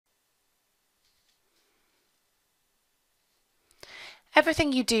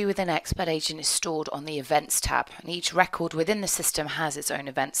Everything you do within Expert Agent is stored on the Events tab, and each record within the system has its own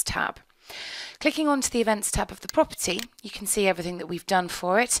Events tab. Clicking onto the Events tab of the property, you can see everything that we've done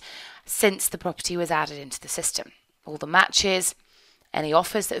for it since the property was added into the system. All the matches, any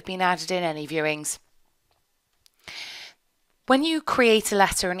offers that have been added in, any viewings. When you create a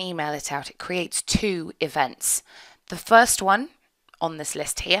letter and email it out, it creates two events. The first one on this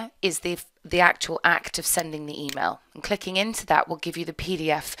list here is the actual act of sending the email, and clicking into that will give you the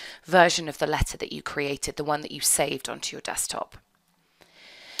PDF version of the letter that you created, the one that you saved onto your desktop.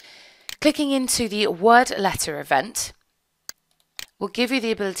 Clicking into the Word letter event will give you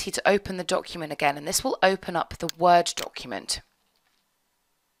the ability to open the document again, and this will open up the Word document.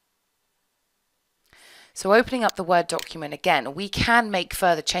 So opening up the Word document again, we can make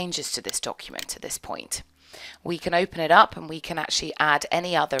further changes to this document at this point. We can open it up and we can actually add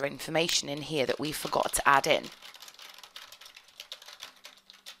any other information in here that we forgot to add in.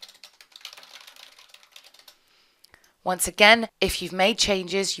 Once again, if you've made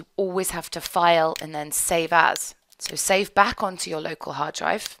changes, you always have to file and then save as. So save back onto your local hard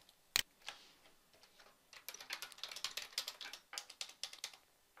drive.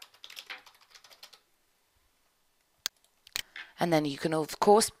 And then you can, of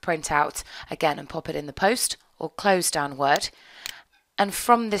course, print out again and pop it in the post or close down Word. And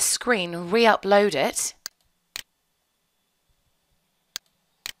from this screen, re-upload it.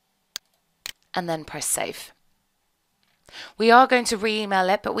 And then press save. We are going to re-email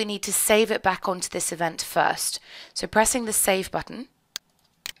it, but we need to save it back onto this event first. So pressing the save button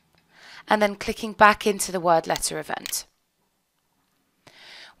and then clicking back into the Word letter event.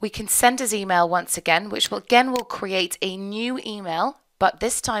 We can send as email once again, which will create a new email, but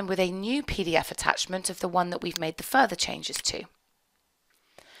this time with a new PDF attachment of the one that we've made the further changes to.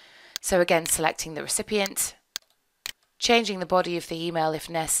 So again, selecting the recipient, changing the body of the email if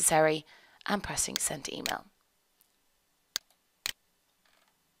necessary, and pressing send email.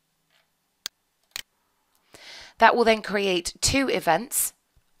 That will then create two events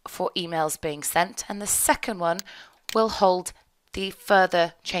for emails being sent, and the second one will hold the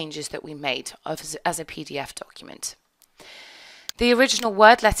further changes that we made as a PDF document. The original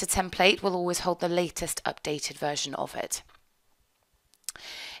Word letter template will always hold the latest updated version of it.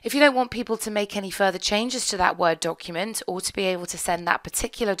 If you don't want people to make any further changes to that Word document or to be able to send that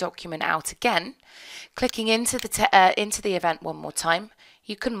particular document out again, clicking into the event one more time,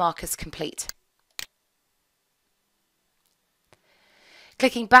 you can mark as complete.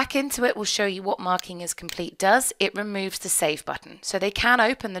 Clicking back into it will show you what marking as complete does. It removes the save button. So they can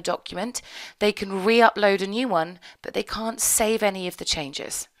open the document, they can re-upload a new one, but they can't save any of the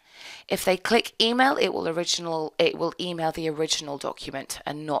changes. If they click email, it will email the original document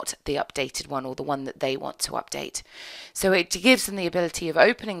and not the updated one or the one that they want to update. So it gives them the ability of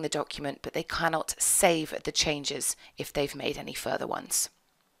opening the document, but they cannot save the changes if they've made any further ones.